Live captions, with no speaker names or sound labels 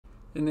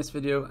In this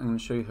video, I'm going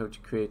to show you how to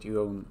create your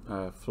own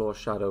floor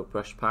shadow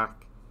brush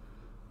pack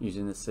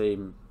using the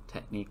same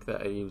technique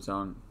that I use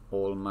on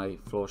all my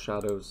floor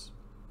shadows,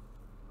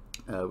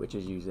 which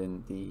is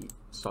using the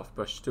soft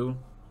brush tool.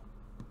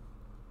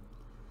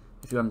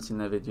 If you haven't seen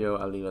that video,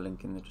 I'll leave a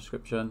link in the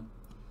description.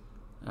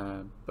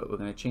 But we're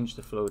going to change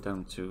the flow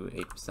down to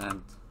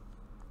 8%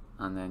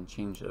 and then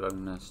change the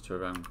roundness to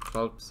around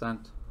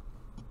 12%.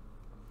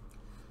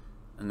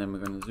 And then we're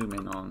going to zoom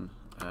in on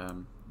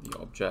the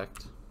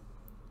object.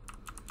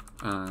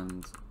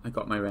 And I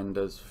got my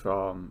renders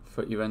from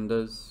Footy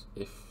Renders.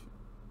 If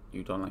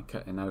you don't like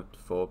cutting out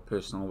for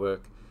personal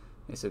work,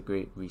 it's a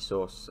great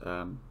resource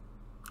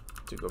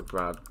to go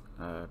grab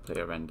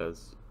player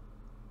renders.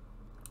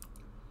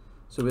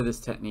 So with this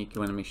technique, you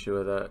want to make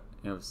sure that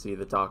obviously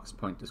the darkest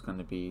point is going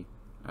to be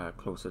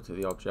closer to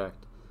the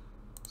object.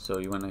 So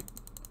you want to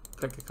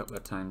click a couple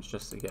of times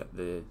just to get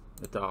the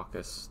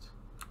darkest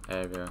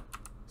area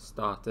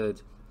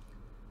started.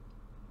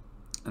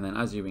 And then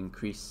as you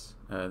increase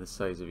the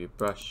size of your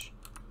brush,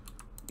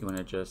 you want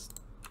to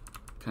just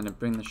kind of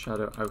bring the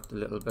shadow out a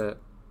little bit.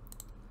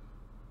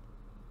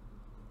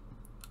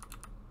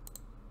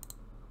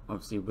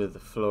 Obviously with the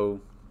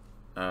flow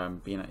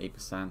being at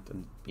 8%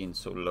 and being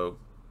so low,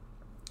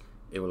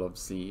 it will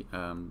obviously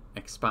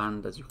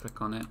expand as you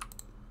click on it.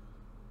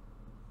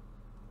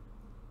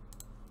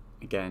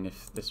 Again,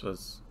 if this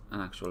was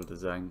an actual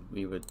design,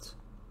 we would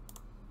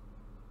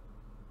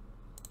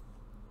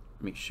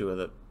make sure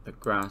that the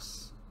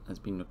grass has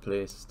been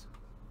replaced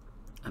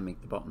and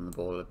make the bottom of the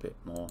ball a bit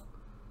more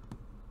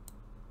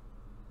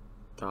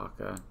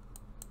darker.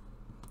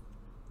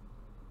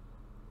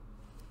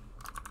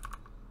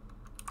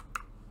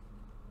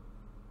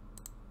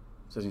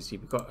 So as you can see,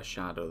 we've got a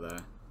shadow there,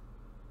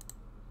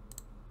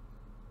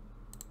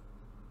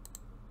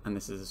 and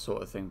this is the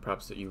sort of thing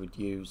perhaps that you would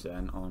use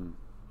then on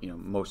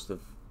most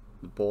of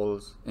the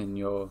balls in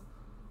your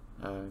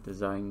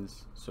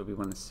designs. So we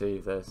want to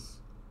save this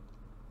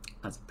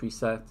as a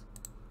preset.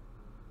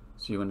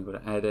 So you want to go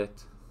to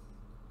edit,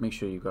 make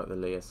sure you've got the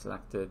layer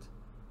selected,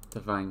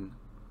 define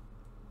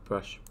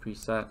brush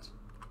preset.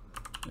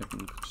 You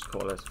can just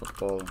call this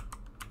football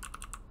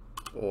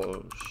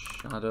ball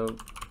shadow.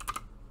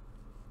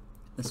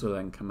 This will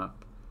then come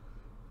up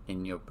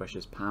in your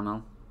brushes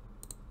panel.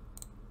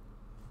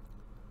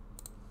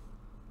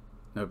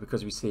 Now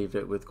because we saved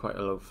it with quite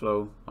a low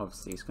flow,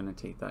 obviously it's going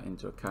to take that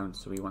into account,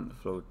 so we want the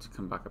flow to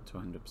come back up to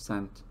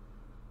 100%,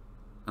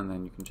 and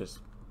then you can just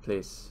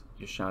place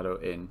your shadow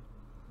in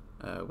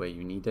where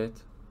you need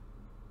it.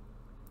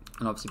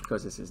 And obviously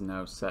because this is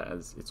now set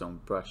as its own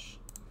brush,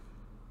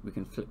 we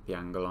can flip the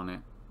angle on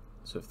it.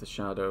 So if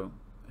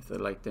the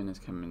lighting is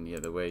coming the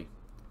other way,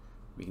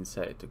 we can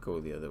set it to go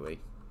the other way.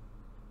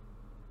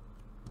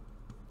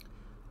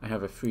 I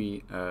have a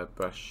free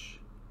brush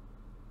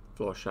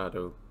floor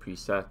shadow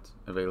preset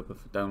available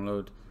for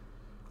download.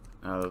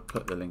 I'll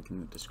put the link in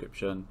the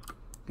description.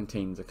 It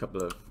contains a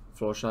couple of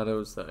floor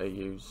shadows that I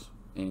use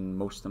in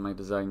most of my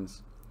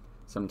designs.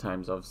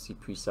 Sometimes obviously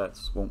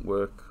presets won't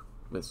work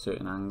with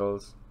certain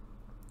angles,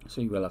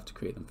 so you will have to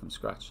create them from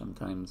scratch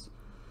sometimes.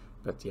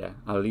 But yeah,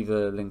 I'll leave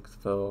a link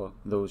for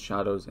those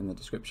shadows in the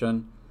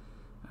description.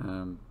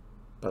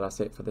 But that's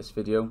it for this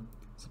video.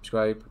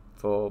 Subscribe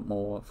for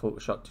more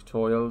Photoshop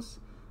tutorials,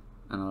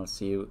 and I'll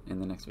see you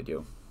in the next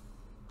video.